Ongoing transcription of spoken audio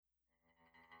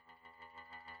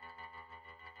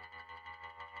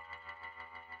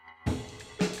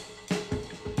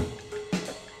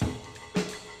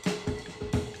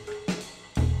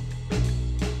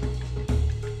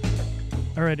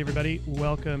All right, everybody,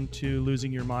 welcome to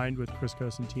Losing Your Mind with Chris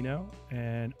Cosentino,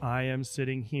 and I am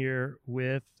sitting here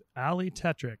with Ali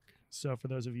Tetrick. So for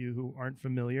those of you who aren't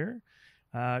familiar,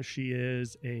 she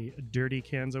is a Dirty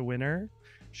Kanza winner.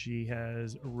 She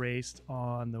has raced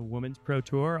on the Women's Pro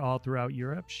Tour all throughout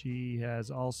Europe. She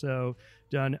has also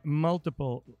done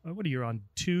multiple, you're on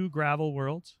 2 Gravel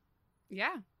Worlds?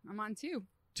 Yeah, I'm on 2.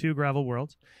 2 Gravel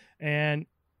Worlds. And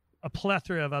a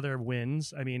plethora of other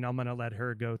wins. I mean, I'm going to let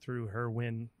her go through her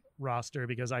win roster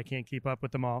because I can't keep up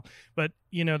with them all. But,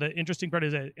 you know, the interesting part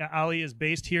is that Ali is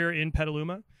based here in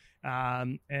Petaluma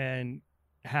and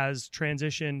has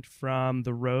transitioned from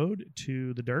the road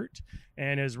to the dirt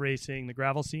and is racing the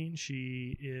gravel scene.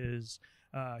 She is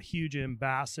a huge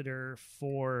ambassador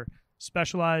for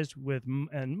Specialized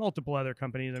and multiple other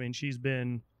companies. I mean, she's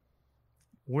been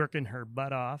working her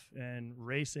butt off and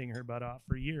racing her butt off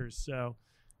for years. So,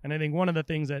 and I think one of the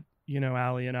things that, you know,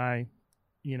 Ali and I,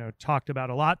 you know, talked about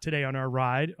a lot today on our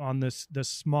ride on the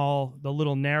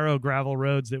little narrow gravel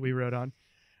roads that we rode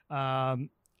on,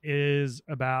 is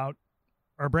about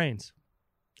our brains.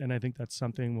 And I think that's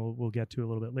something we'll get to a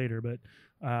little bit later. But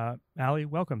Ali,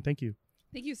 welcome. Thank you.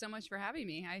 Thank you so much for having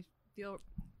me. I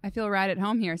feel right at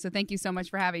home here. So thank you so much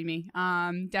for having me.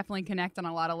 Definitely connect on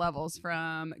a lot of levels,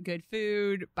 from good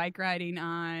food, bike riding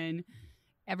on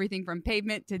everything from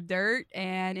pavement to dirt,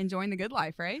 and enjoying the good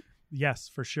life, right? Yes,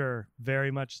 for sure.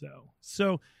 Very much so.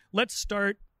 So let's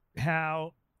start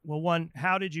how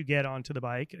did you get onto the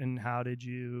bike, and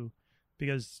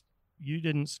because you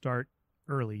didn't start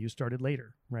early, you started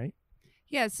later, right?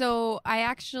 Yeah, so I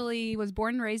actually was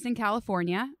born and raised in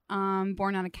California,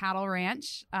 born on a cattle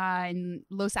ranch in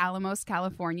Los Alamos,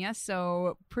 California,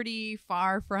 so pretty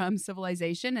far from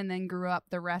civilization, and then grew up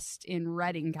the rest in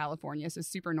Redding, California, so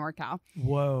super NorCal.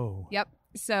 Whoa. Yep.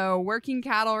 So working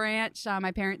cattle ranch,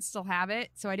 my parents still have it,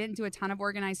 so I didn't do a ton of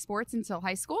organized sports until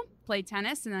high school. Played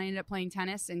tennis, and I ended up playing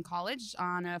tennis in college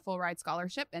on a full ride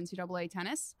scholarship, NCAA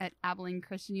tennis at Abilene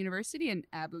Christian University in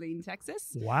Abilene,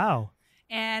 Texas. Wow.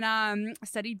 And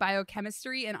studied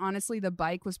biochemistry, and honestly, the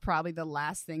bike was probably the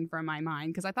last thing from my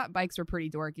mind, because I thought bikes were pretty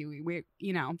dorky. We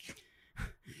you know,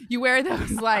 you wear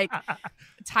those like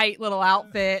tight little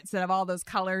outfits that have all those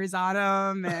colors on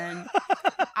them, and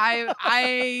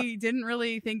I didn't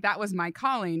really think that was my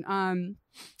calling.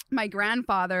 My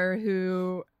grandfather,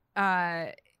 who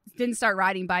didn't start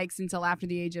riding bikes until after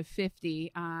the age of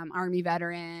 50, Army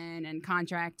veteran and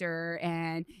contractor.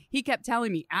 And he kept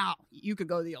telling me, "Ow, you could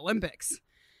go to the Olympics.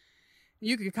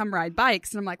 You could come ride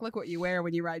bikes." And I'm like, "Look what you wear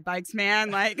when you ride bikes,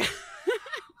 man." Like,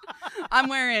 I'm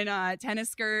wearing tennis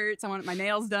skirts. I want my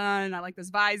nails done. I like those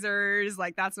visors.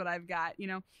 Like, that's what I've got, you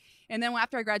know? And then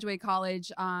after I graduated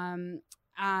college,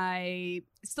 I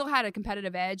still had a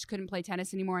competitive edge, couldn't play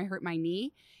tennis anymore. I hurt my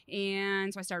knee.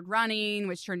 And so I started running,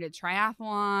 which turned into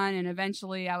triathlon. And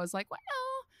eventually I was like, well,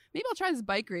 maybe I'll try this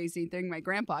bike racing thing my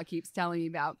grandpa keeps telling me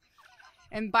about.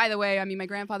 And by the way, I mean, my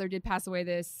grandfather did pass away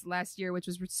this last year, which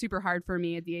was super hard for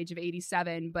me at the age of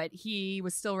 87. But he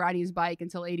was still riding his bike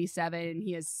until 87.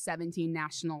 He has 17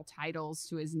 national titles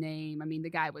to his name. I mean, the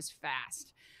guy was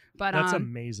fast. But that's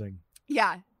amazing.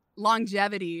 Yeah.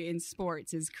 Longevity in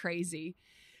sports is crazy.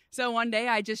 So one day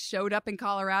I just showed up in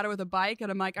Colorado with a bike, and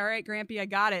I'm like, all right, Grampy, I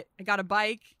got it. I got a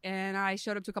bike, and I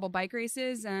showed up to a couple bike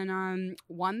races and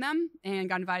won them, and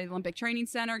got invited to the Olympic Training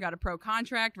Center, got a pro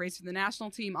contract, raced for the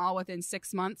national team, all within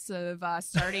 6 months of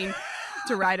starting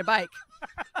to ride a bike.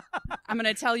 I'm going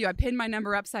to tell you, I pinned my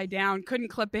number upside down, couldn't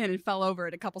clip in, and fell over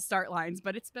at a couple start lines,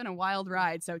 but it's been a wild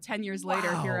ride. So 10 years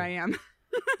later, here I am.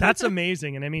 That's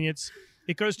amazing. And I mean,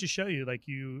 it goes to show you, like,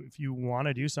 if you want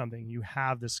to do something, you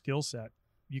have the skill set.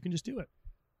 You can just do it.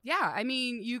 Yeah, I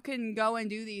mean, you can go and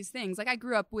do these things. Like, I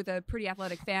grew up with a pretty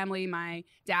athletic family. My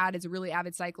dad is a really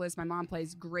avid cyclist. My mom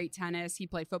plays great tennis. He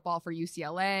played football for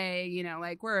UCLA. You know,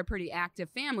 like, we're a pretty active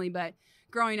family. But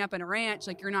growing up in a ranch,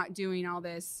 like, you're not doing all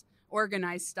this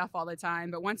organized stuff all the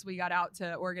time. But once we got out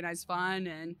to organized fun,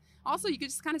 and also you could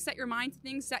just kind of set your mind to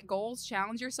things, set goals,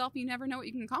 challenge yourself. You never know what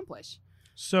you can accomplish.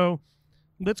 So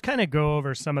let's kind of go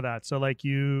over some of that. So, like,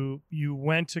 you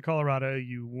went to Colorado,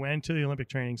 you went to the Olympic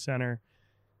Training Center,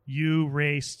 you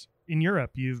raced in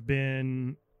Europe. You've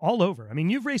been all over. I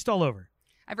mean, you've raced all over.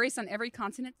 I've raced on every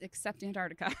continent except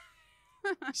Antarctica.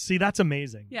 See, that's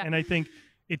amazing. Yeah. And I think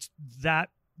it's that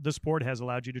the sport has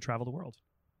allowed you to travel the world.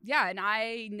 Yeah, and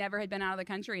I never had been out of the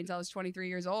country until I was 23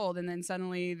 years old, and then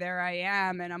suddenly there I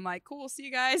am, and I'm like, cool, see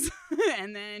you guys.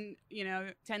 And then,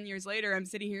 10 years later, I'm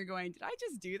sitting here going, did I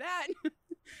just do that?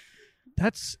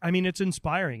 It's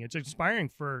inspiring. It's inspiring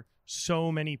for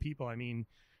so many people. I mean,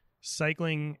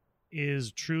 cycling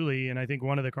is truly, and I think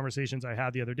one of the conversations I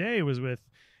had the other day was with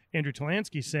Andrew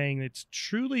Talansky saying it's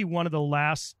truly one of the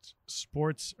last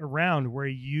sports around where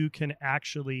you can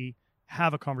actually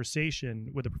have a conversation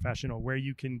with a professional, where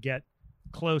you can get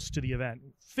close to the event,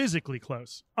 physically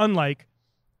close, unlike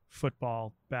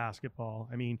football, basketball.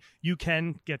 I mean, you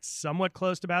can get somewhat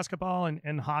close to basketball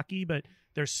and hockey, but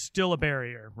there's still a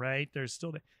barrier, right? There's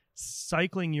still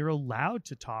cycling. You're allowed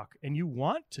to talk, and you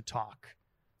want to talk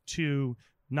to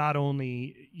not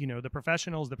only, the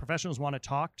professionals want to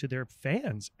talk to their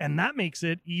fans, and that makes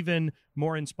it even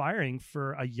more inspiring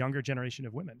for a younger generation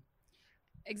of women.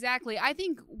 Exactly. I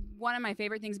think one of my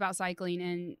favorite things about cycling,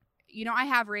 and I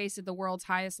have raced at the world's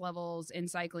highest levels in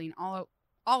cycling all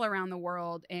around the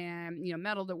world, and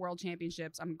medaled at world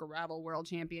championships. I'm a gravel world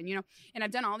champion, and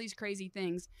I've done all these crazy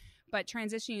things. But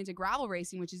transitioning into gravel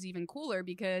racing, which is even cooler,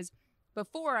 because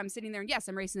before I'm sitting there and yes,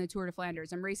 I'm racing the Tour de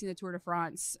Flanders, I'm racing the Tour de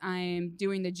France, I'm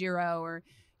doing the Giro, or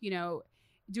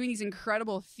doing these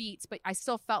incredible feats, but I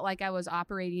still felt like I was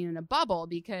operating in a bubble,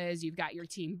 because you've got your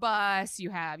team bus, you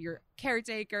have your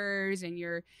caretakers, and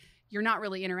you're not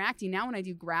really interacting. Now when I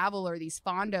do gravel or these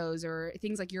fondos or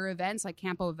things like your events like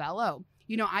Campo Velo,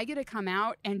 I get to come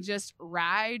out and just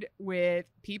ride with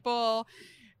people.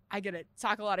 I get to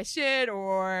talk a lot of shit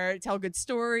or tell good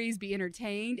stories, be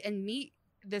entertained, and meet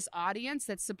this audience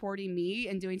that's supporting me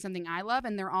and doing something I love.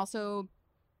 And they're also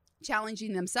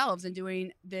challenging themselves and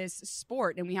doing this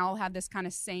sport. And we all have this kind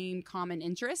of same common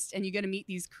interest. And you get to meet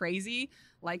these crazy,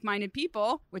 like-minded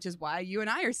people, which is why you and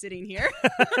I are sitting here.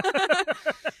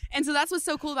 And so that's what's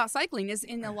so cool about cycling, is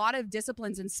in a lot of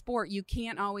disciplines in sport, you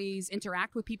can't always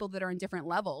interact with people that are in different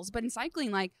levels. But in cycling,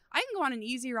 like, I can go on an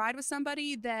easy ride with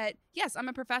somebody that, yes, I'm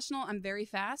a professional, I'm very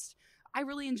fast. I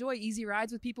really enjoy easy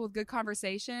rides with people with good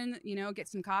conversation, get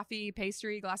some coffee,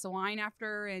 pastry, glass of wine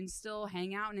after, and still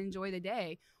hang out and enjoy the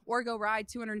day. Or go ride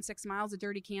 206 miles of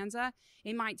Dirty Kansas.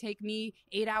 It might take me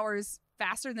 8 hours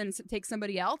faster than it takes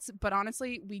somebody else, but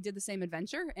honestly, we did the same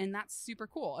adventure, and that's super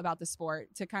cool about the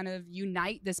sport, to kind of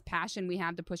unite this passion we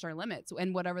have to push our limits,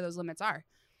 and whatever those limits are.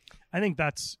 I think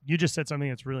you just said something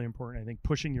that's really important. I think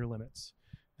pushing your limits.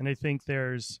 And I think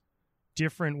there's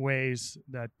different ways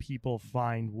that people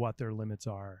find what their limits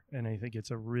are. And I think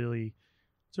it's a really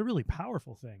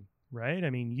powerful thing, right? I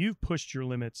mean, you've pushed your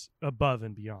limits above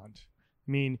and beyond.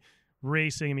 I mean,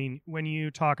 racing, when you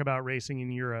talk about racing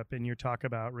in Europe and you talk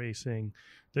about racing,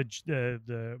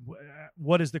 the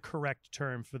what is the correct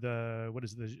term for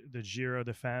the Giro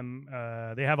de Femme?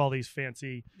 They have all these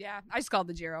fancy. Yeah, I just called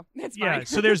the Giro. It's fine. Yeah,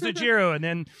 so there's the Giro, and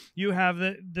then you have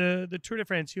the Tour de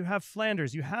France, you have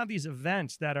Flanders, you have these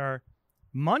events that are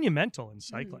monumental in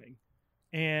cycling,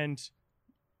 and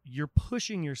you're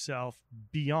pushing yourself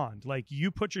beyond. Like,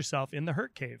 you put yourself in the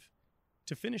hurt cave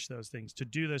to finish those things, to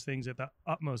do those things at the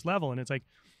utmost level. And it's like,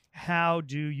 how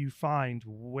do you find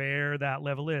where that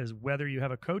level is? Whether you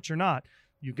have a coach or not,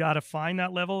 you got to find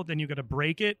that level, then you got to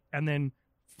break it, and then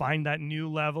find that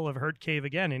new level of hurt cave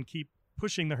again, and keep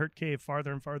pushing the hurt cave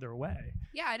farther and farther away.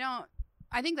 Yeah,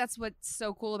 I think that's what's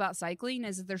so cool about cycling,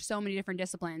 is that there's so many different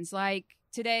disciplines. Like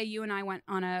today, you and I went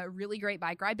on a really great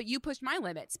bike ride, but you pushed my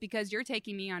limits, because you're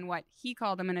taking me on what he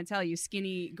called, I'm going to tell you,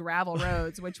 skinny gravel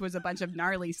roads, which was a bunch of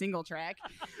gnarly single track,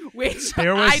 which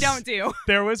I don't do.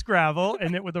 There was gravel,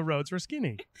 and the roads were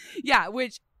skinny. Yeah,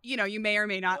 which, you may or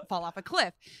may not fall off a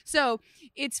cliff. So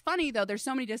it's funny, though, there's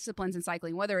so many disciplines in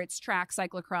cycling, whether it's track,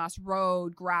 cyclocross,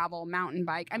 road, gravel, mountain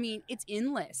bike. I mean, it's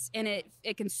endless, and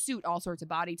it can suit all sorts of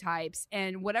body types.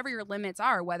 And whatever your limits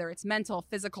are, whether it's mental,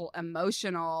 physical,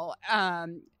 emotional,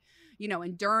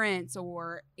 endurance,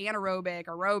 or anaerobic,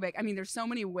 aerobic. I mean, there's so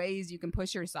many ways you can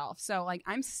push yourself. So, like,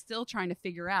 I'm still trying to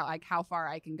figure out, like, how far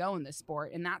I can go in this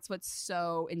sport. And that's what's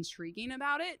so intriguing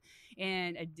about it,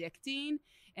 and addicting,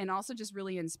 and also just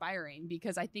really inspiring,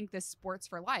 because I think this sport's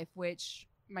for life, which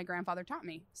my grandfather taught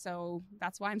me. So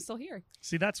that's why I'm still here.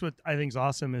 See, that's what I think is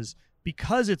awesome, is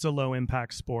because it's a low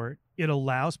impact sport, it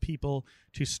allows people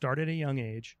to start at a young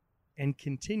age and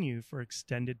continue for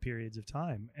extended periods of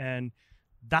time. And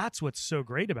that's what's so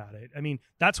great about it. I mean,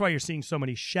 that's why you're seeing so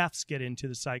many chefs get into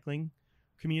the cycling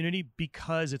community,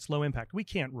 because it's low impact. We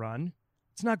can't run.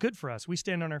 It's not good for us. We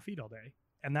stand on our feet all day,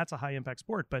 and that's a high impact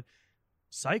sport. But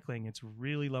cycling, it's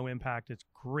really low impact. It's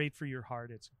great for your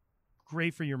heart. It's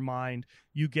great for your mind.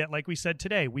 You get, like we said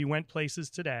today, we went places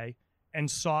today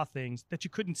and saw things that you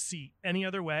couldn't see any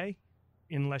other way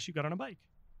unless you got on a bike.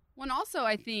 Well, and also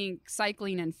I think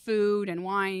cycling and food and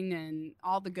wine and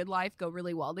all the good life go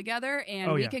really well together.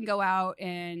 And we can go out,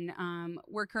 and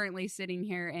we're currently sitting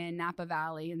here in Napa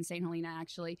Valley in St. Helena,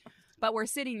 actually, But we're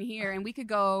sitting here and we could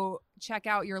go check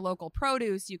out your local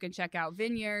produce. You can check out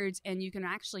vineyards and you can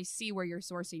actually see where you're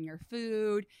sourcing your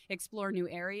food, explore new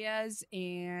areas.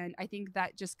 And I think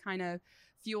that just kind of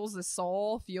fuels the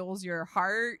soul, fuels your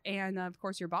heart, and of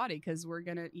course your body, because we're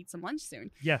going to eat some lunch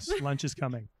soon. Yes, lunch is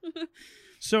coming.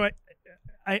 So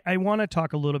I want to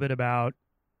talk a little bit about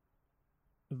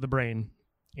the brain.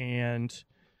 And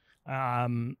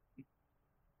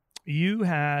you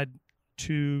had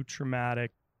 2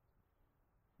 traumatic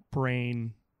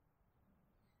brain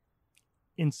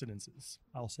incidences,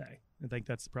 I'll say. I think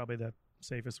that's probably the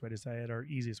safest way to say it, or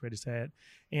easiest way to say it.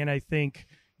 And I think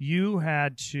you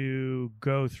had to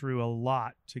go through a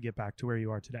lot to get back to where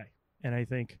you are today. And I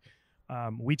think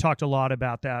we talked a lot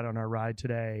about that on our ride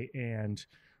today, and,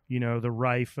 you know, the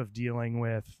rife of dealing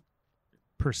with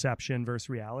perception versus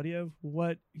reality of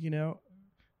what, you know,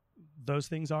 those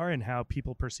things are and how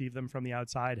people perceive them from the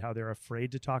outside, how they're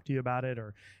afraid to talk to you about it,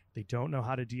 or they don't know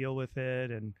how to deal with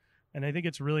it. And I think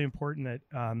it's really important that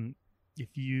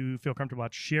if you feel comfortable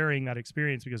about sharing that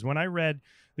experience, because when I read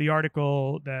the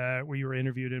article where you were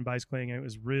interviewed in Bicycling, it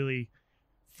was really,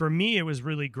 for me, it was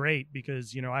really great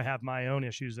because, you know, I have my own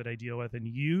issues that I deal with, and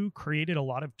you created a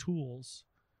lot of tools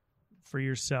for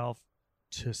yourself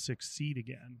to succeed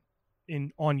again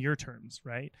on your terms,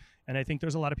 right? And I think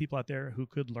there's a lot of people out there who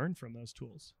could learn from those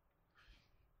tools.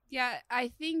 Yeah, I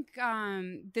think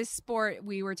this sport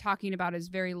we were talking about is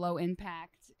very low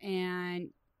impact, and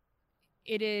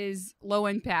it is low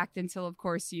impact until, of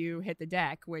course, you hit the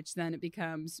deck, which then it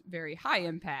becomes very high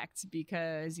impact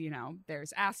because, you know,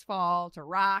 there's asphalt or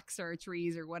rocks or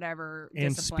trees or whatever.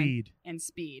 And discipline.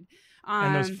 speed.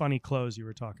 And those funny clothes you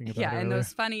were talking about earlier. And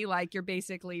those funny, like you're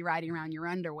basically riding around your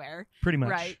underwear. Pretty much.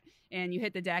 Right. And you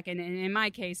hit the deck. And in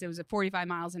my case, it was at 45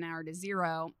 miles an hour to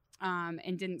 0.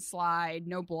 And didn't slide,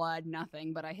 no blood,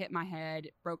 nothing. But I hit my head,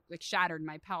 shattered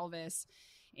my pelvis,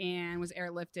 and was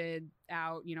airlifted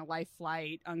out, you know, life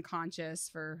flight, unconscious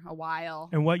for a while.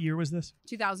 And what year was this?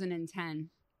 2010.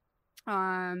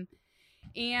 And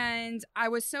I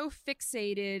was so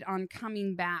fixated on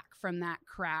coming back from that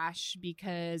crash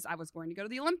because I was going to go to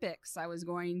the Olympics. I was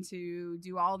going to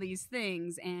do all these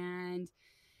things. And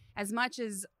as much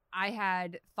as I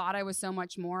had thought I was so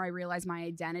much more, I realized my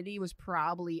identity was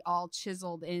probably all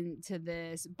chiseled into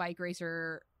this bike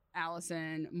racer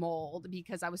Allison mold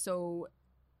because I was so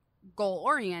goal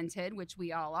oriented, which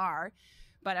we all are,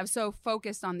 but I was so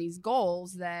focused on these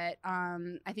goals that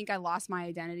I think I lost my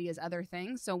identity as other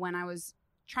things. So when I was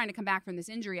trying to come back from this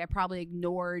injury, I probably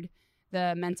ignored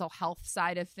the mental health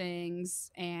side of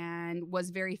things and was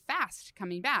very fast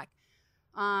coming back.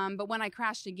 But when I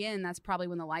crashed again, that's probably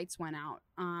when the lights went out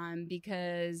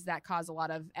because that caused a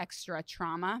lot of extra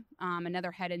trauma,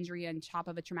 another head injury on top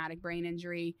of a traumatic brain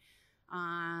injury.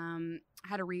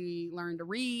 Had to relearn to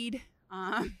read,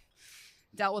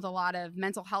 dealt with a lot of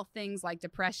mental health things like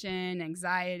depression,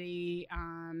 anxiety,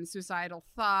 suicidal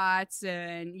thoughts.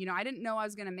 And, you know, I didn't know I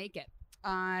was going to make it.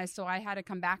 So I had to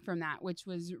come back from that, which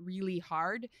was really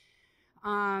hard.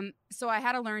 So I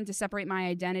had to learn to separate my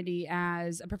identity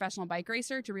as a professional bike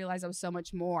racer to realize I was so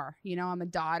much more. You know, I'm a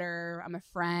daughter, I'm a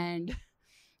friend,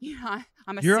 you know,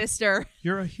 I'm a sister.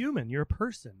 You're a human. You're a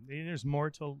person. There's more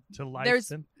to life.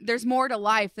 There's more to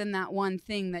life than that one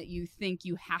thing that you think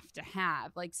you have to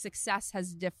have. Like success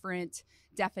has different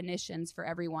definitions for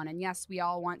everyone. And yes, we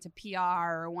all want to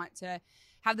PR or want to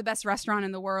have the best restaurant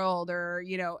in the world or,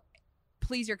 you know,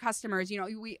 please your customers. You know,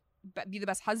 be the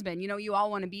best husband. You know, you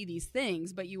all want to be these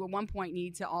things, but you at one point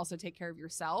need to also take care of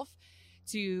yourself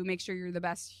to make sure you're the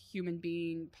best human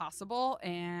being possible.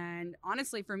 And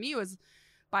honestly, for me, it was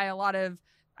by a lot of,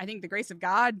 I think, the grace of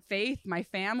God, faith, my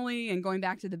family, and going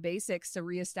back to the basics to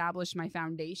reestablish my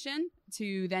foundation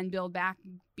to then build back,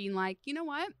 being like, you know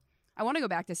what? I want to go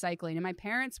back to cycling. And my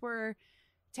parents were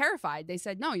terrified. They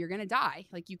said, no, you're going to die.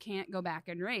 Like, you can't go back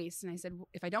and race. And I said,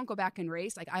 if I don't go back and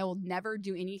race, like, I will never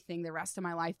do anything the rest of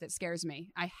my life that scares me.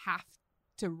 I have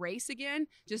to race again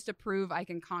just to prove I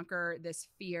can conquer this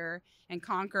fear and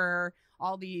conquer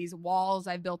all these walls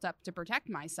I've built up to protect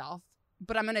myself.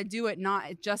 But I'm going to do it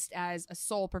not just as a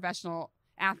sole professional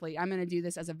athlete. I'm going to do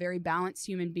this as a very balanced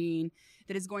human being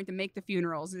that is going to make the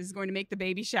funerals, is going to make the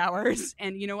baby showers,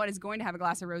 and you know what, is going to have a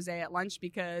glass of rosé at lunch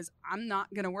because I'm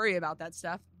not going to worry about that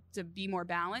stuff to be more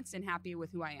balanced and happy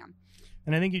with who I am.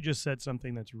 And I think you just said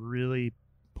something that's really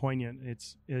poignant.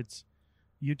 It's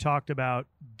you talked about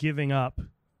giving up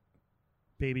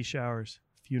baby showers,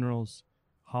 funerals,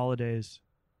 holidays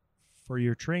for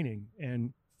your training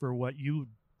and for what you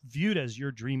viewed as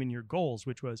your dream and your goals,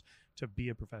 which was to be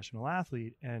a professional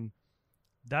athlete. And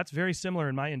that's very similar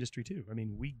in my industry too. I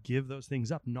mean, we give those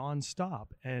things up nonstop.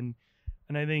 And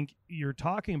And I think you're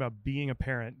talking about being a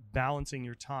parent, balancing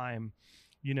your time,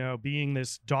 being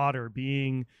this daughter,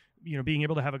 being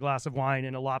able to have a glass of wine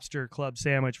and a lobster club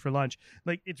sandwich for lunch.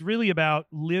 Like, it's really about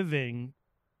living,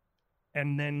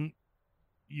 and then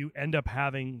you end up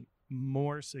having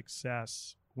more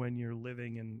success when you're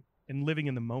living and living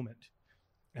in the moment.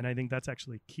 And I think that's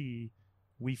actually key.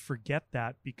 We forget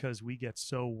that because we get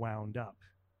so wound up.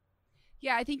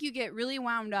 Yeah, I think you get really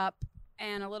wound up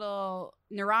and a little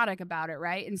neurotic about it,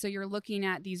 right? And so you're looking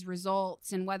at these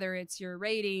results, and whether it's your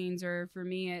ratings, or for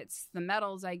me it's the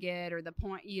medals I get, or the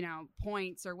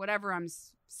points, or whatever I'm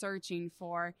searching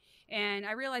for. And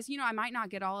I realized, I might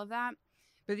not get all of that,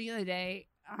 but the other day,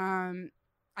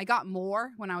 I got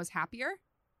more when I was happier.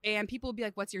 And people would be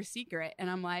like, "What's your secret?" And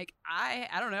I'm like,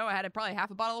 I don't know. I had probably half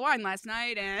a bottle of wine last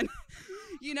night, and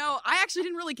I actually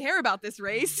didn't really care about this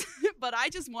race, but I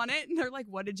just won it. And they're like,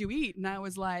 "What did you eat?" And I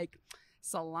was like,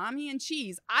 "Salami and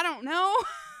cheese." I don't know.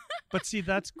 But see,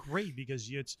 that's great, because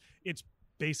it's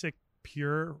basic,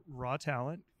 pure, raw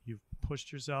talent. You've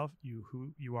pushed yourself. You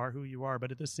are who you are.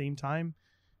 But at the same time,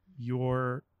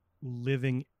 you're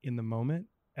living in the moment,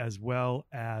 as well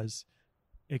as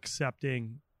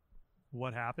accepting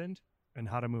what happened and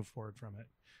how to move forward from it.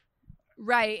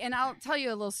 Right. And I'll tell you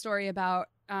a little story about,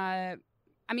 I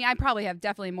probably have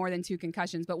definitely more than 2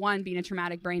 concussions, but one being a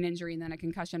traumatic brain injury and then a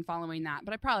concussion following that.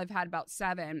 But I probably have had about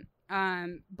 7.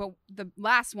 But the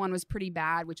last one was pretty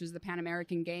bad, which was the Pan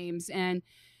American Games. And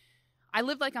I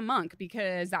lived like a monk,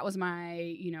 because that was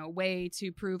my, way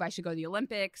to prove I should go to the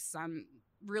Olympics. I'm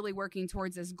really working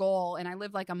towards this goal, and I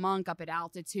live like a monk up at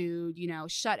altitude,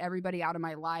 shut everybody out of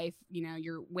my life.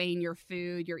 You're weighing your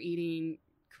food, you're eating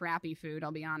crappy food,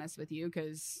 I'll be honest with you,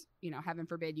 because heaven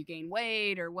forbid you gain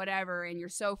weight or whatever, and you're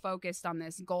so focused on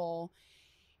this goal.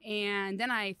 And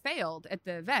then I failed at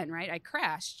the event, right? I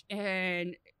crashed,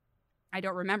 and I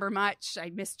don't remember much. I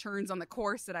missed turns on the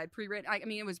course that I'd pre-written.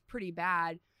 It was pretty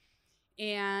bad.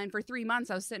 And for 3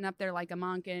 months, I was sitting up there like a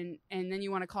monk. And then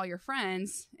you want to call your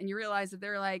friends, and you realize that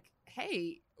they're like,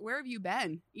 "Hey, where have you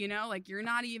been? Like, you're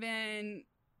not giving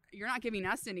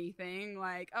us anything.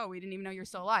 Like, oh, we didn't even know you're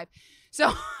still alive."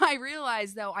 So I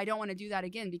realized, though, I don't want to do that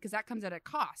again, because that comes at a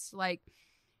cost. Like,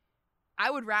 I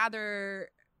would rather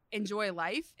enjoy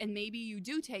life, and maybe you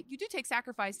do take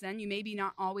sacrifice. Then you may be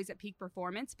not always at peak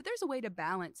performance, but there's a way to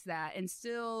balance that and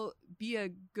still be a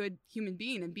good human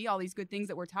being and be all these good things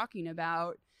that we're talking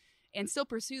about, and still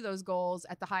pursue those goals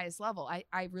at the highest level.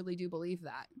 I really do believe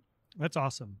that. That's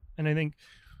awesome. And I think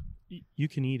you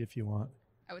can eat if you want.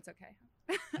 Oh, it's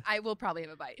okay. I will probably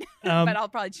have a bite, but I'll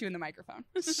probably chew in the microphone.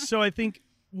 So I think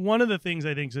one of the things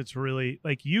that's really,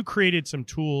 like, you created some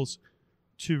tools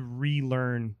to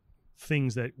relearn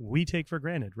things that we take for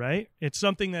granted, right? It's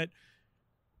something that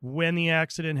when the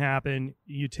accident happened,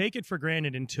 you take it for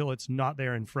granted until it's not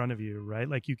there in front of you, right?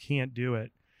 Like, you can't do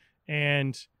it.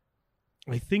 And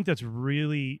I think that's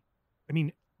really,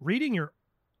 reading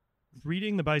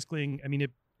the bicycling,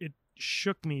 it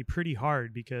shook me pretty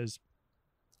hard, because,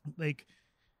 like,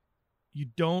 you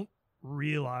don't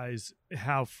realize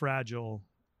how fragile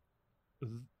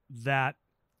that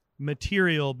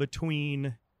material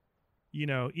between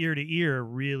ear to ear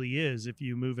really is if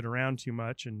you move it around too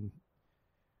much. And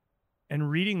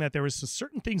reading that, there was some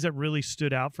certain things that really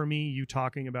stood out for me. You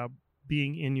talking about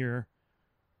being in your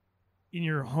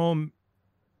home,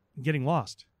 getting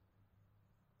lost.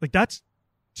 Like, that's,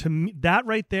 to me, that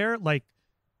right there, like,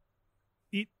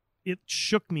 it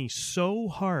shook me so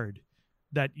hard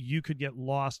that you could get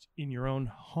lost in your own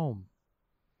home.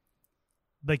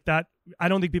 Like that, I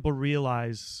don't think people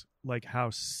realize, like,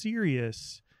 how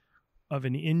serious of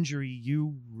an injury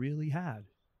you really had.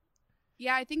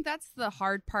 Yeah, I think that's the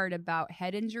hard part about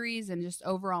head injuries and just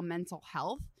overall mental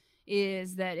health,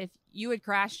 is that if you had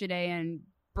crashed today and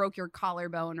broke your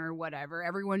collarbone or whatever,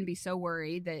 everyone would be so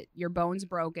worried that your bone's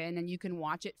broken, and you can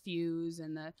watch it fuse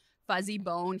and the fuzzy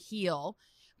bone heal.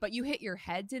 But you hit your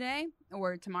head today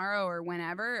or tomorrow or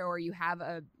whenever, or you have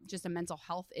just a mental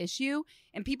health issue,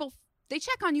 and people, they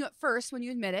check on you at first when you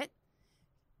admit it,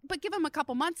 but give them a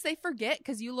couple months, they forget,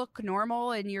 because you look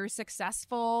normal and you're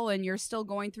successful and you're still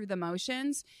going through the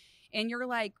motions, and you're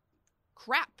like,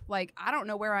 crap, like, I don't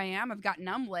know where I am. I've got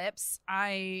numb lips.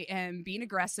 I am being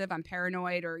aggressive. I'm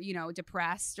paranoid, or,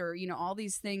 depressed, or, all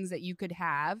these things that you could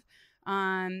have.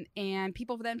 And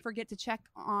people then forget to check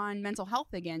on mental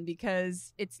health again,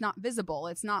 because it's not visible.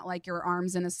 It's not like your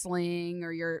arms in a sling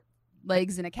or your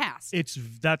legs in a cast.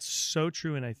 That's so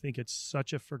true. And I think it's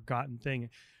such a forgotten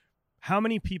thing. How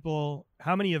many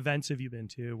events have you been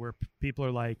to where people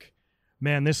are like,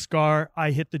 "Man, this scar,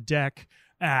 I hit the deck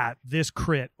this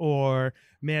crit, or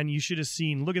man, you should have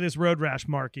seen, look at this road rash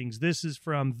markings. This is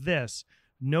from this.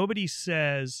 Nobody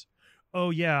says,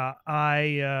 oh yeah,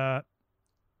 I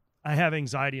have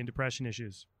anxiety and depression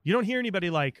issues. You don't hear anybody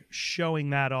like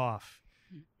showing that off.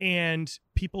 And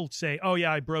people say, oh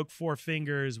yeah, I broke 4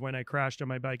 fingers when I crashed on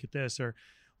my bike at this, or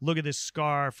look at this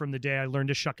scar from the day I learned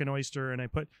to shuck an oyster. And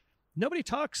nobody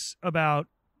talks about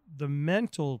the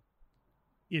mental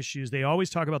issues. They always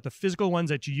talk about the physical ones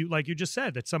that you, like you just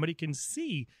said, that somebody can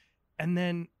see. And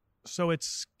then, so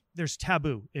there's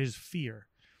taboo, is fear.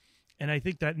 And I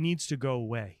think that needs to go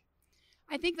away.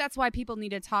 I think that's why people need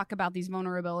to talk about these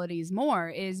vulnerabilities more,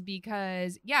 is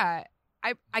because, yeah,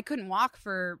 I couldn't walk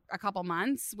for a couple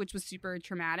months, which was super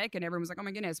traumatic. And everyone was like, oh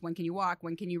my goodness, when can you walk?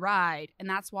 When can you ride? And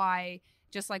that's why,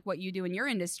 just like what you do in your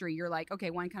industry, you're like,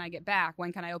 okay, when can I get back?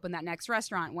 When can I open that next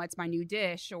restaurant? What's my new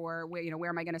dish? Or where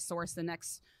am I going to source the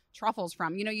next truffles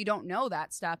from? You don't know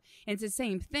that stuff. And it's the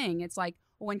same thing. It's like,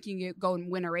 when can you go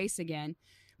and win a race again?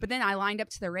 But then I lined up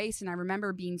to the race and I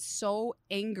remember being so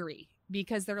angry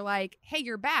because they're like, hey,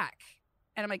 you're back.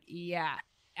 And I'm like, yeah,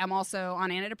 I'm also on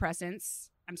antidepressants.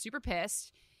 I'm super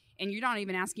pissed. And you're not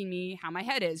even asking me how my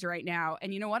head is right now.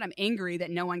 And you know what? I'm angry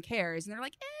that no one cares. And they're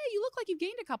like, hey, you look like you've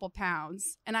gained a couple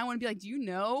pounds. And I want to be like, do you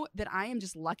know that I am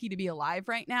just lucky to be alive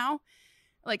right now?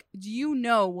 Like, do you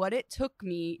know what it took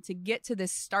me to get to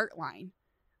this start line?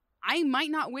 I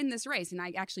might not win this race. And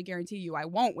I actually guarantee you I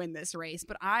won't win this race.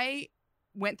 But I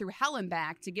went through hell and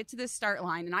back to get to this start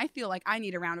line. And I feel like I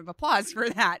need a round of applause for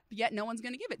that. Yet no one's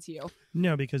going to give it to you.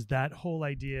 No, because that whole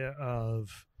idea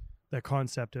of the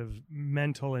concept of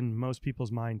mental in most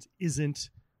people's minds isn't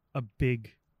a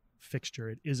big fixture.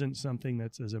 It isn't something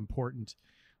that's as important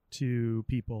to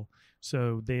people.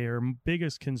 So their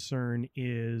biggest concern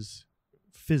is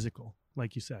physical,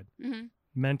 like you said. Mm-hmm.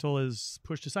 Mental is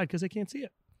pushed aside because they can't see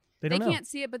it. They can't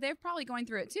see it, but they're probably going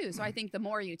through it too. So I think the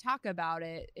more you talk about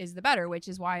it is the better, which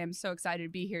is why I'm so excited to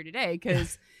be here today.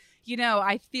 Because,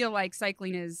 I feel like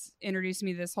cycling has introduced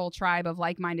me to this whole tribe of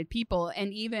like-minded people,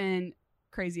 and even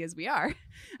crazy as we are,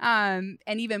 and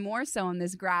even more so in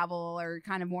this gravel or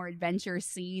kind of more adventure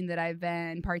scene that I've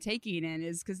been partaking in,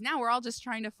 is because now we're all just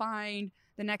trying to find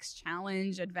the next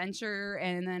challenge, adventure,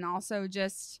 and then also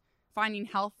just finding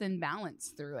health and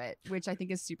balance through it, which I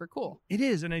think is super cool. It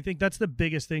is. And I think that's the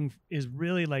biggest thing, is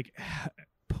really like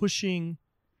pushing,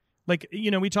 like,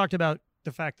 we talked about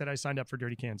the fact that I signed up for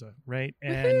Dirty Kanza, right?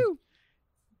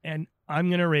 And I'm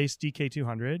going to race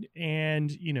DK200, and,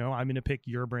 I'm going to pick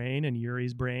your brain and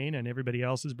Yuri's brain and everybody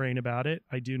else's brain about it.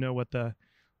 I do know what do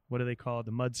they call it?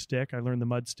 The mud stick. I learned the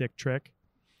mud stick trick.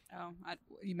 Oh,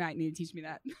 you might need to teach me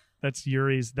that. That's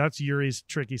Yuri's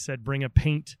trick. He said, bring a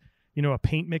paint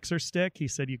mixer stick. He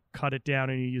said you cut it down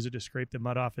and you use it to scrape the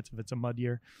mud off if it's a mud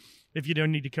year. If you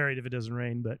don't need to carry it if it doesn't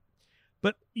rain.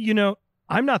 But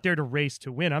I'm not there to race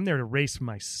to win. I'm there to race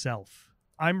myself.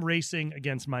 I'm racing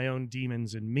against my own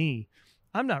demons and me.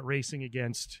 I'm not racing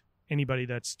against anybody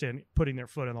that's putting their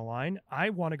foot on the line. I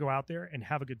want to go out there and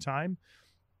have a good time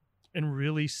and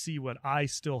really see what I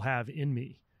still have in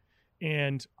me.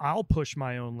 And I'll push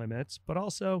my own limits, but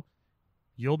also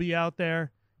you'll be out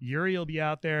there. Yuri will be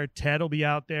out there. Ted will be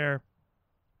out there.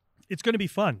 It's going to be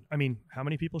fun. I mean, how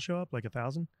many people show up? Like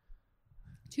 1,000?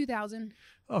 2,000.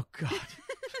 Oh,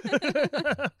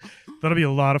 God. That'll be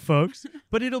a lot of folks.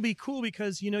 But it'll be cool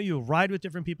because, you ride with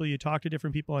different people, you talk to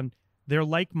different people, and they're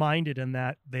like-minded in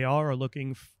that they all are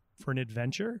looking for an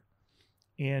adventure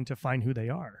and to find who they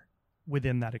are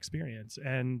within that experience.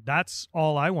 And that's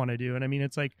all I want to do. And I mean,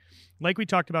 it's like we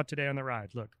talked about today on the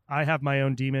ride. Look, I have my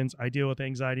own demons. I deal with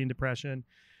anxiety and depression.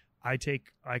 I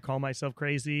call myself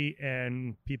crazy,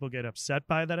 and people get upset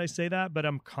by that I say that, but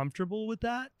I'm comfortable with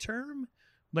that term.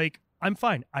 Like, I'm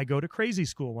fine. I go to crazy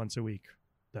school once a week.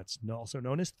 That's also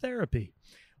known as therapy.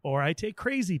 Or I take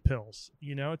crazy pills.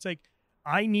 It's like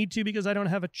I need to because I don't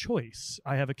have a choice.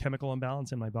 I have a chemical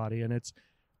imbalance in my body, and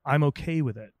I'm okay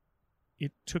with it.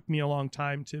 It took me a long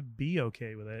time to be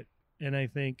okay with it. And I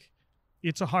think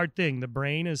it's a hard thing. The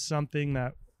brain is something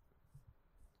that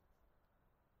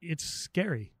it's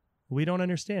scary. We don't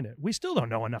understand it. We still don't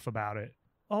know enough about it.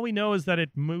 All we know is that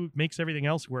it makes everything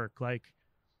else work. Like,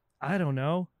 I don't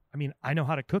know. I mean, I know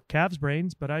how to cook calves'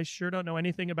 brains, but I sure don't know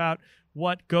anything about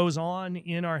what goes on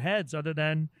in our heads other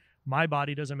than my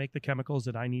body doesn't make the chemicals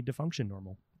that I need to function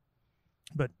normal.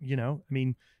 But,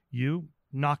 you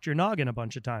knocked your noggin a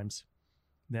bunch of times.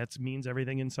 That means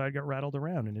everything inside got rattled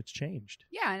around and it's changed.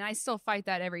 Yeah, and I still fight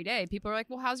that every day. People are like,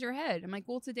 well, how's your head? I'm like,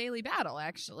 well, it's a daily battle,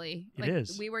 actually. It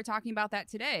is. We were talking about that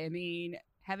today. I mean,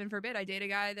 heaven forbid I date a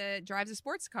guy that drives a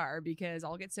sports car, because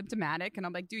I'll get symptomatic and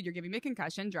I'm like, dude, you're giving me a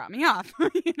concussion, drop me off.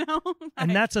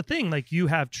 And that's a thing. Like, you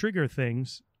have trigger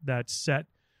things that set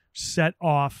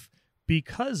off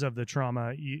because of the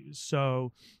trauma.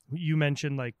 So you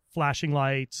mentioned like flashing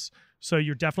lights. So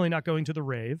you're definitely not going to the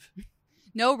rave.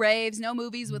 No raves, no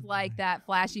movies with like that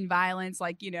flashing violence.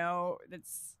 Like,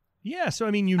 that's. Yeah. So,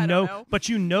 I mean, know, but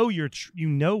you know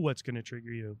what's going to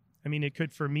trigger you. I mean,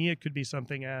 for me, it could be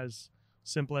something as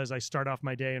simple as I start off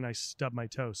my day and I stub my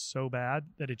toe so bad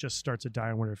that it just starts a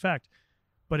downward effect.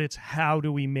 But it's how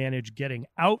do we manage getting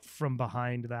out from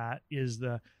behind that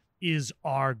is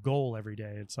our goal every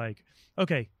day. It's like,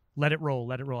 okay, let it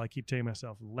roll. I keep telling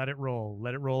myself, let it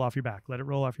roll off your back, let it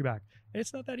roll off your back.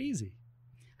 It's not that easy.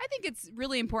 I think it's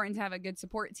really important to have a good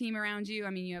support team around you.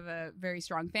 I mean, you have a very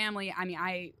strong family. I mean,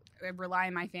 I rely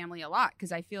on my family a lot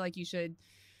because I feel like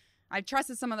I've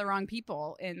trusted some of the wrong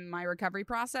people in my recovery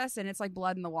process, and it's like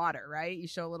blood in the water, right? You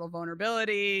show a little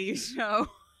vulnerability,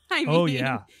 oh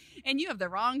yeah. And you have the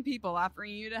wrong people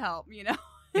offering you to help,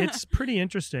 It's pretty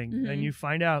interesting. Mm-hmm. And you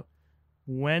find out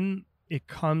when it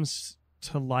comes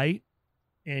to light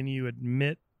and you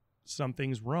admit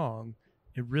something's wrong,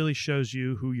 it really shows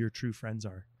you who your true friends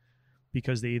are,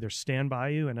 because they either stand by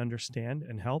you and understand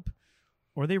and help,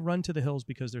 or they run to the hills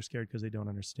because they're scared because they don't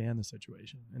understand the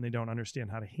situation and they don't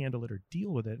understand how to handle it or deal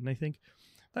with it. And I think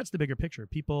that's the bigger picture.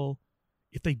 People,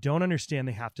 if they don't understand,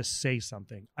 they have to say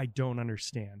something. I don't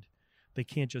understand. They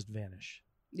can't just vanish.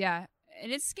 Yeah.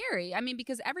 And it's scary. I mean,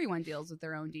 because everyone deals with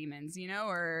their own demons,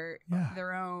 or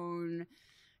their own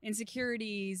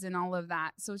insecurities and all of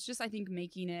that. So it's just, I think,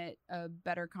 making it a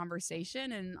better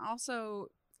conversation. And also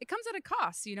it comes at a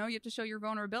cost, you have to show your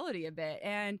vulnerability a bit.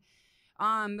 And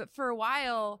for a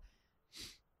while,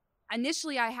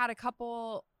 initially I had a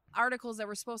couple articles that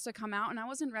were supposed to come out and I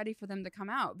wasn't ready for them to come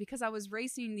out because I was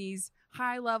racing these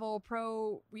high level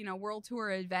pro, world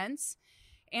tour events.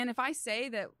 And if I say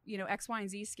that, X, Y, and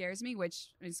Z scares me, which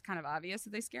is kind of obvious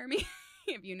that they scare me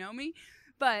if you know me,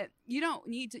 but you don't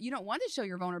want to show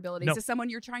your vulnerabilities to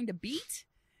someone you're trying to beat,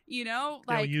 like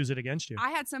they'll use it against you. I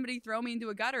had somebody throw me into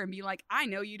a gutter and be like, I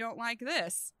know you don't like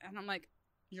this. And I'm like,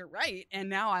 you're right. And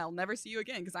now I'll never see you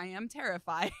again because I am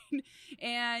terrified.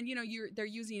 And, they're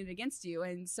using it against you.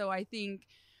 And so I think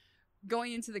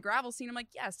going into the gravel scene, I'm like,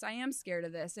 yes, I am scared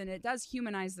of this. And it does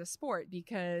humanize the sport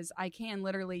because I can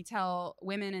literally tell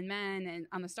women and men and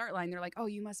on the start line, they're like, oh,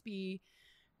 you must be,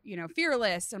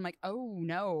 fearless. I'm like, oh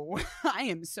no, I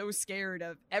am so scared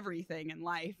of everything in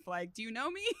life. Like, do you know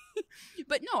me?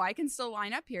 But no, I can still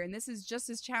line up here. And this is just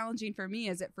as challenging for me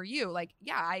as it for you. Like,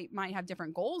 yeah, I might have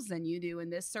different goals than you do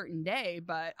in this certain day,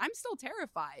 but I'm still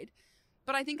terrified.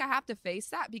 But I think I have to face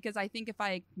that because I think if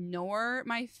I ignore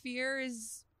my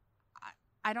fears,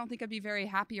 I don't think I'd be very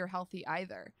happy or healthy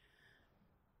either.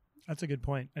 That's a good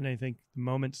point. And I think the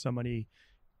moment somebody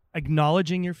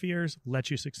acknowledging your fears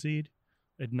lets you succeed,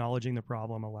 acknowledging the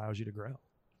problem allows you to grow.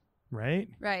 Right?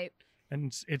 Right.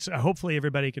 And it's hopefully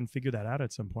everybody can figure that out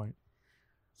at some point.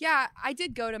 Yeah, I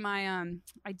did go to my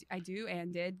I do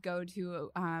and did go to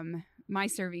my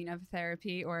serving of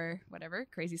therapy or whatever,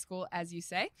 crazy school as you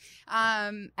say,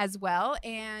 as well.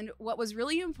 And what was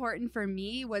really important for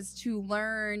me was to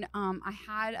learn. I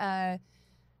had a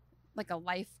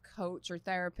life coach or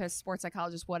therapist, sports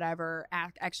psychologist, whatever,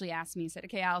 actually asked me, said,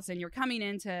 "Okay, Allison, you're coming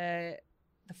into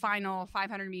the final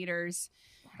 500 meters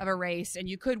of a race and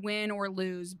you could win or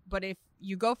lose, but if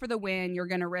you go for the win, you're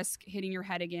going to risk hitting your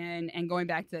head again and going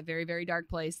back to that very, very dark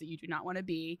place that you do not want to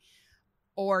be.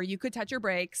 Or you could touch your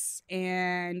brakes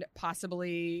and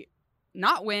possibly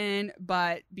not win,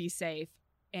 but be safe.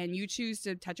 And you choose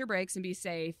to touch your brakes and be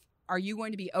safe. Are you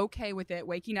going to be okay with it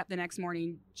waking up the next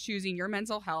morning, choosing your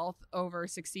mental health over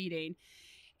succeeding?"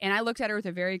 And I looked at her with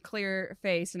a very clear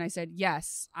face and I said,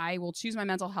 yes, I will choose my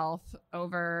mental health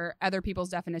over other people's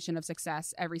definition of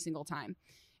success every single time.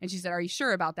 And she said, "Are you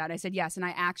sure about that?" I said, yes. And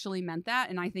I actually meant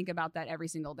that. And I think about that every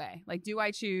single day. Like, do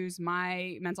I choose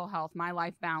my mental health, my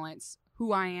life balance,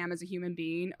 who I am as a human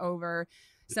being over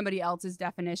somebody else's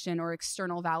definition or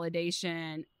external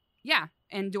validation? Yeah.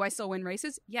 And do I still win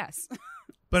races? Yes.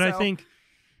 But I think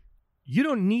you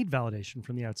don't need validation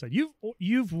from the outside.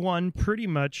 You've won pretty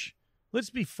much. Let's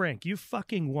be frank. You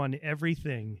fucking won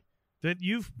everything. That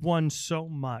you've won so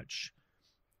much.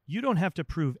 You don't have to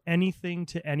prove anything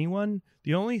to anyone.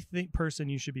 The only person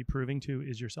you should be proving to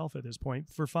is yourself at this point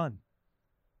for fun.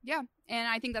 Yeah. And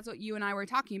I think that's what you and I were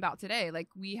talking about today. Like,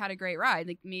 we had a great ride.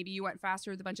 Like, maybe you went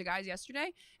faster with a bunch of guys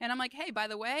yesterday. And I'm like, hey, by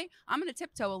the way, I'm going to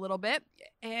tiptoe a little bit.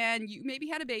 And you maybe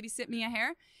had to babysit me a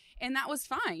hair. and that was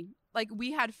fine. Like,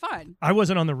 we had fun. I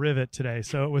wasn't on the rivet today,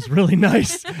 so it was really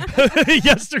nice.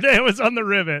 Yesterday I was on the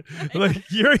rivet.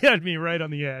 Like, you had me right on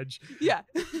the edge. Yeah.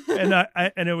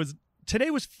 and it was,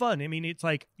 today was fun. I mean, it's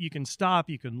like you can stop,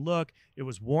 you can look. It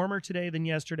was warmer today than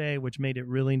yesterday, which made it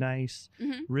really nice,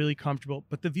 really comfortable.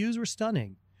 But the views were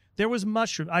stunning. There was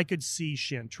mushroom. I could see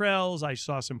chanterelles. I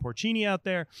saw some porcini out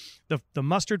there. The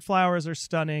mustard flowers are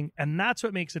stunning. And that's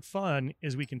what makes it fun,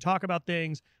 is we can talk about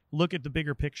things, look at the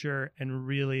bigger picture, and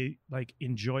really like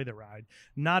enjoy the ride.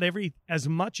 As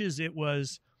much as it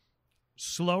was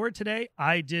slower today,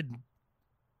 I did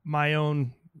my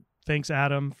own, thanks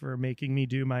Adam for making me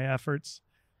do my efforts.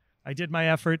 I did my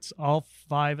efforts, all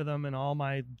 5 of them, and all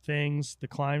my things. The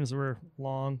climbs were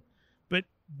long, but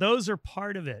those are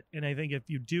part of it. And I think if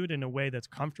you do it in a way that's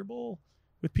comfortable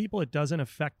with people, it doesn't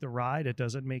affect the ride. It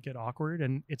doesn't make it awkward,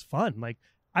 and it's fun. Like,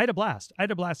 I had a blast. I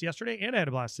had a blast yesterday, and I had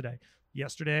a blast today.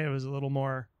 Yesterday, it was a little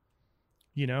more,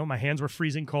 my hands were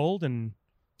freezing cold, and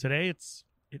today it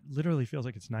literally feels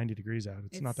like it's 90 degrees out.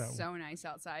 It's not that so nice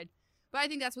outside. But I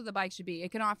think that's what the bike should be.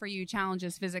 It can offer you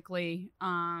challenges physically,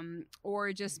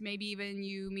 or just maybe even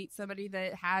you meet somebody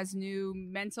that has new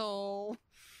mental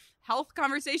health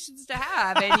conversations to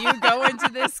have, and you go into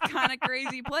this kind of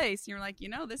crazy place. And you're like,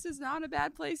 this is not a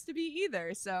bad place to be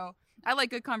either. So I like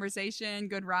good conversation,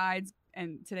 good rides,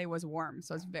 and today was warm,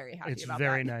 so I was very happy about that. It's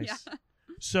very nice. Yeah.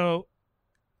 So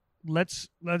let's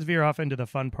veer off into the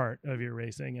fun part of your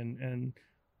racing, and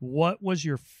what was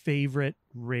your favorite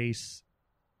race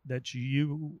that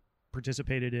you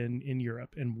participated in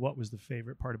Europe, and what was the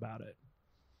favorite part about it?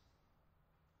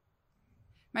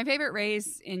 My favorite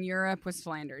race in Europe was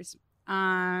Flanders.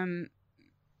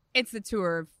 It's the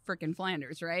Tour of frickin'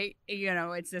 Flanders, right?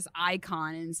 It's this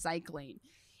icon in cycling.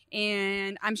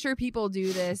 And I'm sure people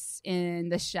do this in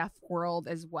the chef world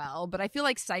as well. But I feel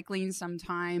like cycling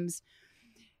sometimes,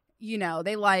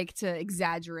 they like to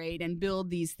exaggerate and build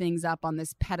these things up on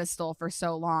this pedestal for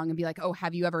so long and be like, oh,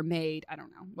 have you ever made, I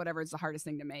don't know, whatever is the hardest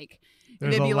thing to make.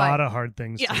 There's a lot of hard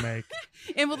things to make.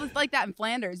 And well, it's like that in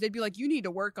Flanders. They'd be like, you need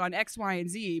to work on X, Y, and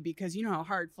Z because you know how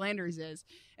hard Flanders is.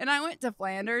 And I went to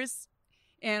Flanders,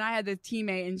 and I had the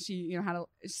teammate, and she, had a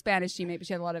Spanish teammate, but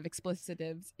she had a lot of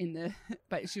explicitives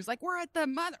but she was like, we're at the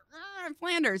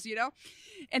Flanders,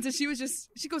 And so she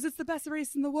goes, it's the best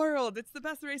race in the world. It's the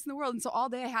best race in the world. And so all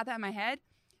day I had that in my head.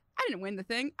 I didn't win the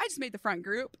thing. I just made the front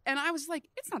group, and I was like,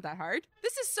 it's not that hard.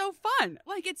 This is so fun.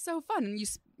 Like, it's so fun. And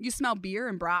you smell beer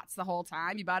and brats the whole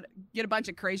time. You get a bunch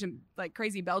of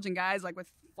crazy Belgian guys, like,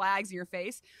 with flags in your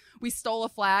face. We stole a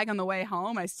flag on the way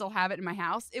home. I still have it in my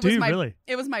house. Really?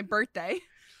 It was my birthday,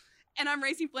 and I'm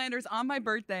racing Flanders on my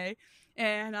birthday.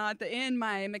 And at the end,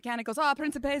 my mechanic goes, "Oh,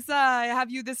 Principessa, I have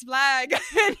you this flag,"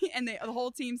 and the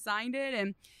whole team signed it.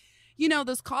 And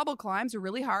those cobble climbs are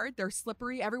really hard. They're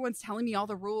slippery. Everyone's telling me all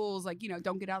the rules, like,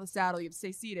 don't get out of the saddle. You have to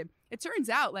stay seated. It turns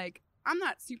out, like, I'm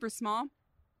not super small,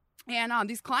 and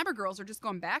these climber girls are just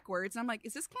going backwards. And I'm like,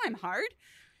 is this climb hard?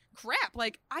 Crap.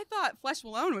 Like, I thought Flesh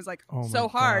Wallone was like so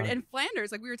hard. And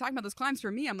Flanders, like, we were talking about those climbs, for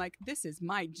me, I'm like, this is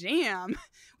my jam,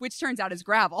 which turns out is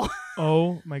gravel.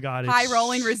 Oh my God. High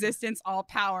rolling resistance, all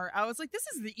power. I was like, this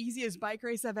is the easiest bike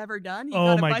race I've ever done. You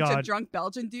got a bunch of drunk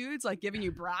Belgian dudes like giving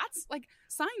you brats. Like,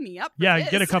 sign me up for this.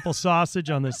 Get a couple sausage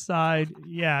on the side.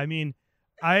 Yeah, I mean,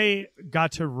 I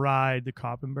got to ride the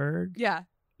Koppenberg. Yeah.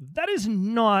 That is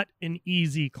not an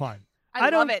easy climb. I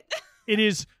love it. It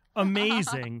is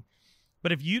amazing.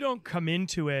 But if you don't come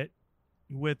into it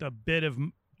with a bit of,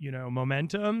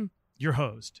 momentum, you're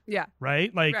hosed. Yeah.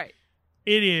 Right? Like, right.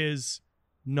 It is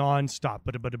nonstop.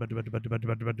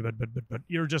 But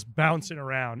you're just bouncing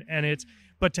around. And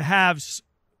but to have,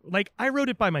 like, I rode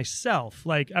it by myself.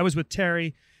 Like, I was with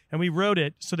Terry, and we rode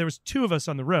it. So there was 2 of us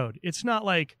on the road. It's not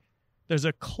like there's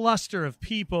a cluster of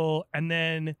people, and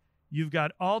then you've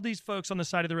got all these folks on the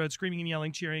side of the road screaming and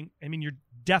yelling, cheering. I mean, you're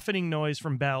deafening noise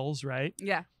from bells, right?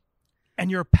 Yeah. And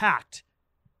you're packed.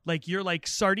 Like, you're like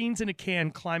sardines in a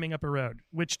can climbing up a road,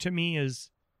 which to me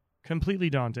is completely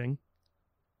daunting.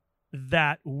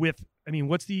 What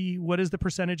is the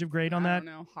percentage of grade on that? I don't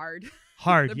know. Hard.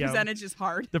 Hard. The percentage is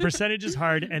hard. The percentage is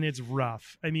hard, and it's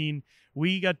rough. I mean,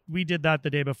 we did that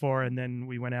the day before, and then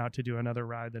we went out to do another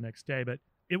ride the next day, but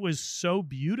it was so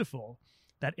beautiful.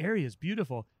 That area is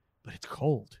beautiful, but it's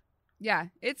cold. Yeah,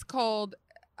 it's cold.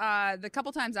 The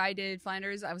couple times I did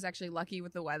Flanders, I was actually lucky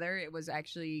with the weather. It was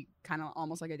actually kind of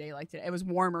almost like a day like today. It was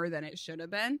warmer than it should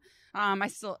have been.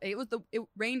 It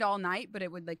rained all night, but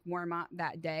it would like warm up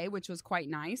that day, which was quite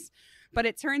nice. But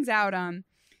it turns out,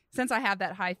 since I have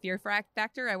that high fear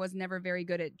factor, I was never very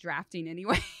good at drafting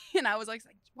anyway. And I was like,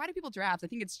 why do people draft? I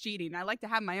think it's cheating. I like to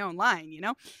have my own line, you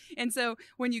know? And so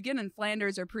when you get in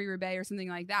Flanders or Prix-Roubaix or something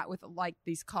like that with like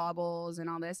these cobbles and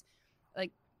all this,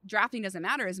 like drafting doesn't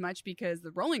matter as much because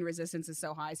the rolling resistance is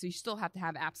so high. So you still have to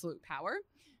have absolute power.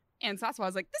 And so that's why I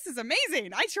was like, this is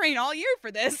amazing. I train all year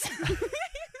for this.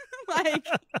 Like,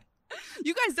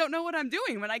 you guys don't know what I'm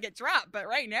doing when I get dropped, but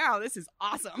right now this is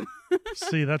awesome.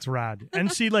 See, that's rad.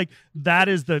 And see, like, that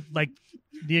is the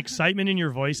excitement in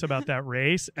your voice about that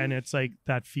race, and it's like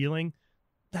that feeling.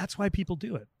 That's why people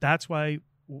do it. That's why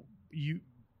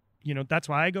that's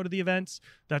why I go to the events.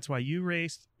 That's why you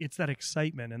race. It's that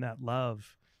excitement and that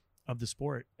love of the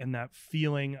sport and that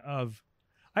feeling of,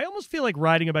 I almost feel like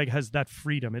riding a bike has that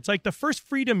freedom. It's like the first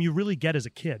freedom you really get as a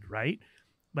kid, right?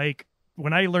 Like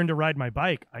when I learned to ride my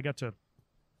bike, I got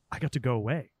to go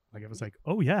away. Like I was like,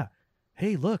 oh yeah,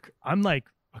 hey, look, I'm like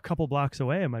a couple blocks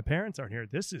away and my parents aren't here.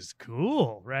 This is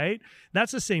cool, right?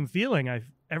 That's the same feeling.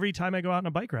 Every time I go out on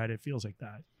a bike ride, it feels like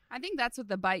that. I think that's what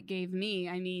the bike gave me.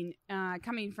 I mean,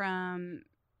 coming from,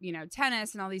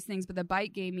 tennis and all these things, but the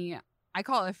bike gave me, I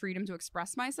call it a freedom to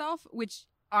express myself, which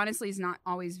honestly is not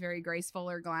always very graceful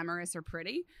or glamorous or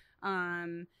pretty.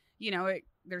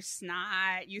 There's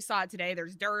snot. You saw it today.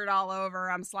 There's dirt all over.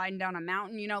 I'm sliding down a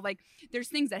mountain. There's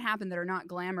things that happen that are not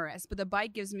glamorous, but the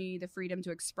bike gives me the freedom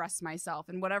to express myself,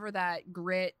 and whatever that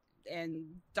grit and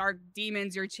dark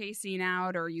demons you're chasing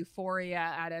out or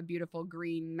euphoria at a beautiful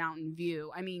green mountain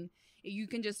view. I mean, you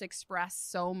can just express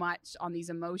so much on these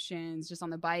emotions just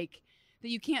on the bike that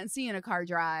you can't see in a car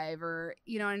drive, or,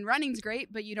 and running's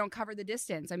great, but you don't cover the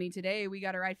distance. I mean, today we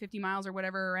got to ride 50 miles or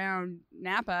whatever around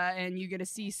Napa, and you get to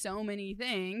see so many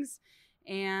things,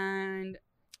 and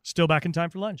still back in time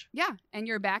for lunch. Yeah. And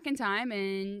you're back in time,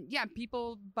 and yeah,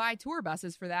 people buy tour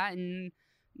buses for that. And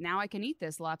now I can eat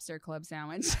this lobster club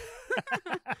sandwich.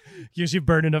 Because you've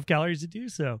burned enough calories to do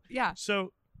so. Yeah.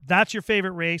 So that's your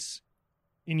favorite race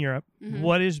in Europe. Mm-hmm.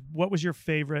 What was your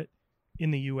favorite in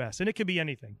the US? And it could be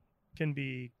anything. Can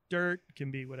be dirt,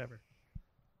 can be whatever.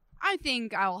 I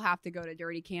think I'll have to go to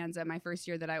Dirty Kansas my first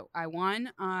year that I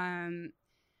won.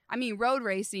 Road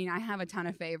racing, I have a ton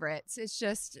of favorites. It's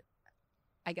just,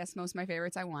 I guess most of my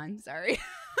favorites I won. Sorry.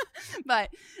 But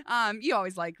you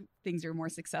always like things you're more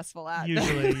successful at.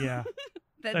 Usually, yeah.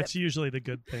 That's usually the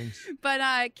good things.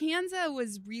 But Kansas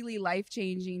was really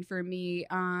life-changing for me,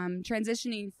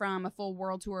 transitioning from a full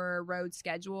World Tour road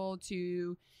schedule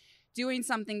to doing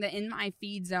something that in my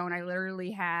feed zone, I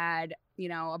literally had,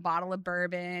 a bottle of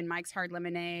bourbon, Mike's Hard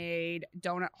Lemonade,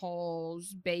 donut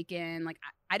holes, bacon. Like,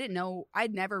 I didn't know,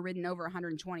 I'd never ridden over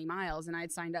 120 miles, and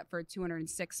I'd signed up for a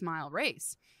 206-mile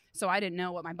race. So I didn't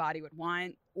know what my body would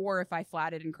want, or if I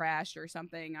flatted and crashed or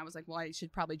something. I was like, well, I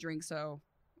should probably drink so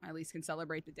I at least can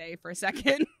celebrate the day for a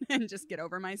second and just get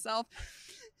over myself.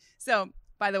 So,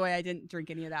 by the way, I didn't drink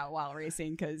any of that while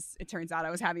racing because it turns out I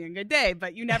was having a good day,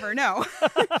 but you never know.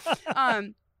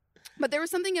 But there was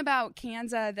something about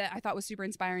Kansas that I thought was super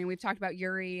inspiring. We've talked about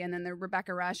Yuri and then the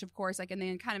Rebecca Rusch, of course, and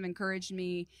they kind of encouraged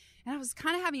me. And I was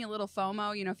kind of having a little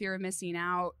FOMO, fear of missing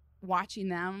out, watching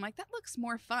them. I'm like, that looks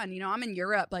more fun. I'm in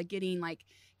Europe, like getting like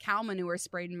cow manure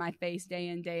sprayed in my face day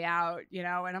in, day out, and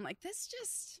I'm like, this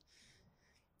just...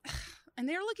 And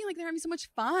they're looking like they're having so much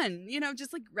fun,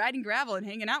 just like riding gravel and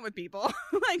hanging out with people.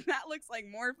 Like that looks like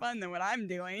more fun than what I'm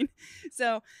doing.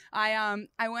 So I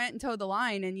went and towed the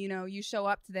line, and you show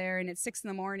up there and it's 6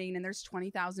 a.m. and there's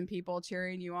 20,000 people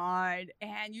cheering you on,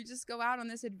 and you just go out on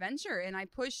this adventure. And I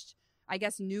pushed, I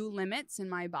guess, new limits in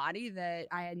my body that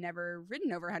I had never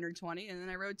ridden over 120. And then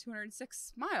I rode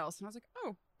 206 miles, and I was like,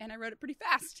 oh, and I rode it pretty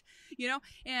fast,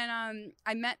 and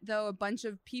I met though a bunch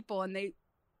of people, and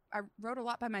I rode a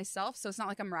lot by myself, so it's not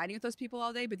like I'm riding with those people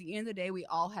all day, but at the end of the day, we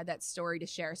all had that story to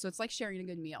share. So it's like sharing a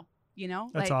good meal,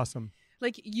 That's awesome.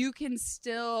 Like you can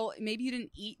still, maybe you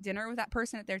didn't eat dinner with that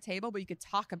person at their table, but you could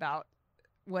talk about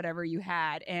whatever you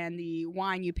had and the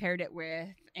wine you paired it with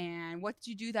and what did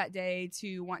you do that day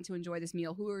to want to enjoy this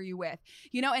meal? Who are you with?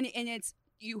 And it's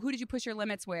you, who did you push your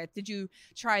limits with? Did you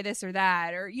try this or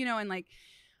that? Or, and like,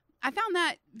 I found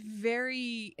that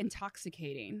very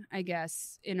intoxicating, I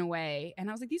guess, in a way. And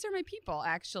I was like, these are my people,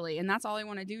 actually. And that's all I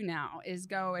want to do now is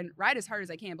go and ride as hard as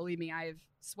I can. Believe me, I have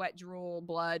sweat, drool,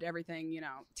 blood, everything,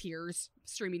 tears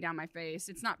streaming down my face.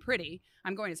 It's not pretty.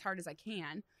 I'm going as hard as I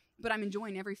can. But I'm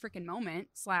enjoying every freaking moment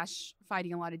 /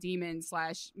 fighting a lot of demons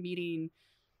 / meeting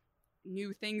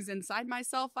new things inside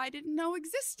myself I didn't know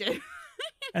existed.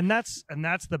 and that's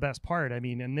the best part. I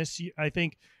mean, and this, I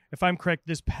think, if I'm correct,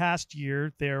 this past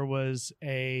year there was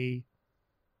a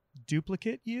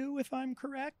duplicate you, if I'm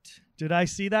correct. Did I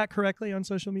see that correctly on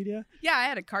social media? Yeah, I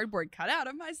had a cardboard cutout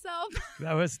of myself.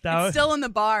 That was still in the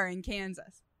bar in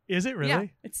Kansas. Is it really? Yeah,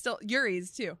 it's still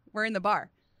Yuri's too. We're in the bar.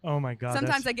 Oh my God.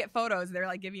 Sometimes I get photos. They're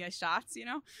like giving us shots,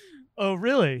 Oh,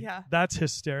 really? Yeah. That's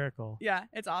hysterical. Yeah,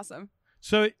 it's awesome.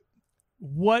 So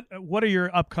what are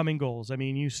your upcoming goals? I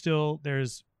mean,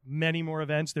 there's many more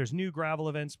events. There's new gravel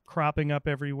events cropping up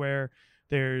everywhere.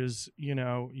 There's,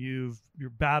 you're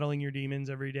battling your demons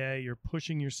every day. You're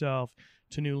pushing yourself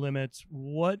to new limits.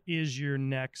 What's your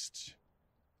next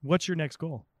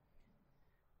goal?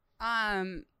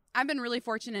 I've been really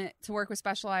fortunate to work with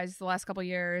Specialized the last couple of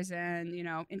years and,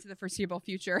 into the foreseeable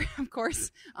future, of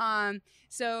course.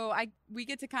 So we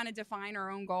get to kind of define our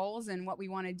own goals and what we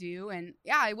want to do. And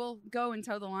yeah, I will go and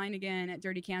toe the line again at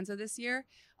Dirty Kansas this year.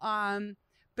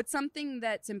 But something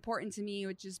that's important to me,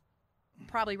 which is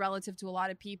probably relative to a lot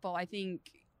of people, I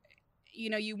think,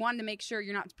 you want to make sure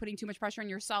you're not putting too much pressure on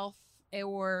yourself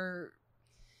or,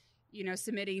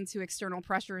 submitting to external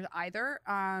pressures either.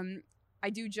 I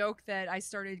do joke that I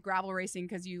started gravel racing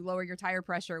because you lower your tire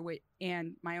pressure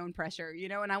and my own pressure,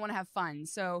 and I want to have fun.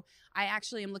 So I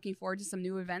actually am looking forward to some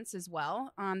new events as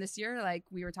well this year. Like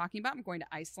we were talking about, I'm going to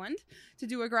Iceland to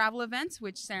do a gravel event,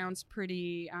 which sounds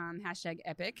pretty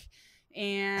 #epic.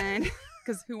 And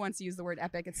because who wants to use the word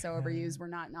epic? It's so overused. We're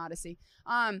not in Odyssey.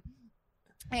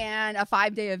 And a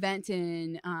 5-day event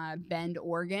in Bend,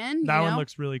 Oregon. That one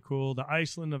looks really cool. The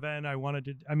Iceland event,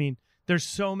 there's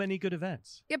so many good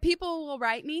events. Yeah, people will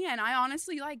write me, and I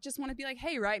honestly just want to be like,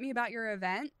 hey, write me about your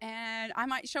event, and I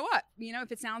might show up,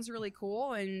 if it sounds really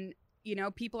cool and,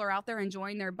 people are out there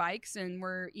enjoying their bikes and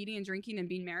we're eating and drinking and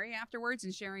being merry afterwards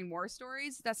and sharing war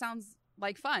stories. That sounds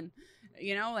like fun.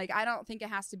 I don't think it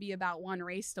has to be about one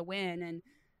race to win. And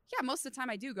yeah, most of the time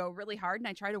I do go really hard and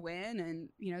I try to win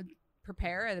and,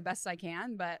 prepare the best I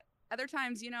can. But other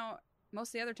times, most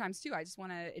of the other times too, I just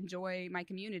want to enjoy my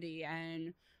community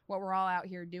and what we're all out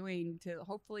here doing to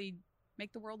hopefully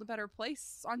make the world a better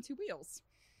place on two wheels.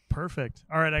 Perfect.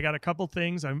 All right. I got a couple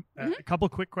things. A couple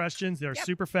quick questions. They're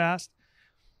super fast.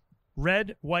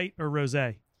 Red, white, or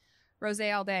rosé?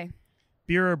 Rosé all day.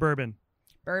 Beer or bourbon?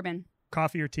 Bourbon.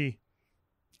 Coffee or tea?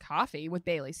 Coffee with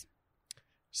Baileys.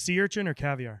 Sea urchin or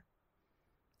caviar?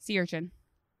 Sea urchin.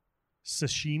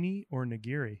 Sashimi or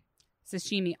nigiri?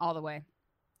 Sashimi all the way.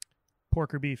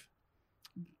 Pork or beef?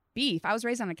 Beef. I was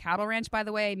raised on a cattle ranch, by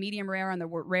the way. Medium rare on the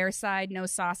rare side. No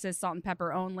sauces, salt and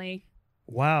pepper only.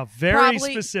 Wow, very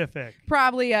specific.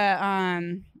 Probably a,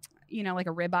 like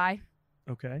a ribeye.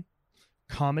 Okay.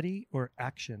 Comedy or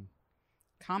action?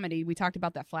 Comedy. We talked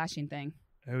about that flashing thing.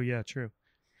 Oh yeah, true.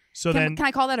 So can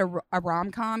I call that a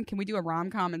rom-com? Can we do a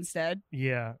rom-com instead?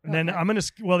 Yeah. And then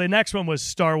the next one was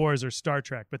Star Wars or Star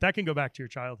Trek, but that can go back to your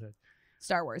childhood.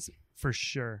 Star Wars. For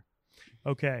sure.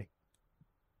 Okay.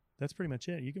 That's pretty much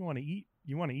it. You want to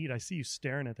eat. I see you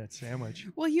staring at that sandwich.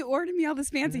 Well, you ordered me all this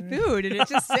fancy food and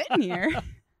it's just sitting here.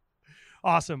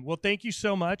 Awesome. Well, thank you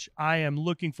so much. I am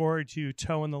looking forward to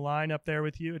towing the line up there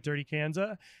with you at Dirty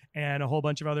Kansas and a whole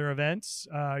bunch of other events.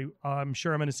 I'm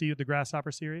sure I'm going to see you at the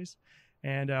Grasshopper Series.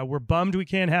 And we're bummed we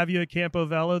can't have you at Campo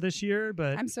Velo this year,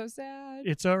 but I'm so sad.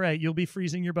 It's all right. You'll be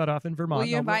freezing your butt off in Vermont. Will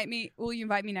you invite me? Will you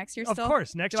invite me next year? Still? Of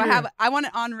course, next year. I want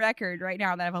it on record right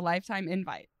now that I have a lifetime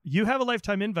invite. You have a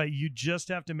lifetime invite. You just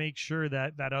have to make sure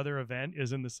that other event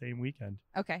is in the same weekend.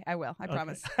 Okay, I will. I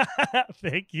promise.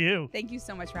 Thank you. Thank you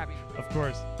so much for having me. Of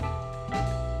course.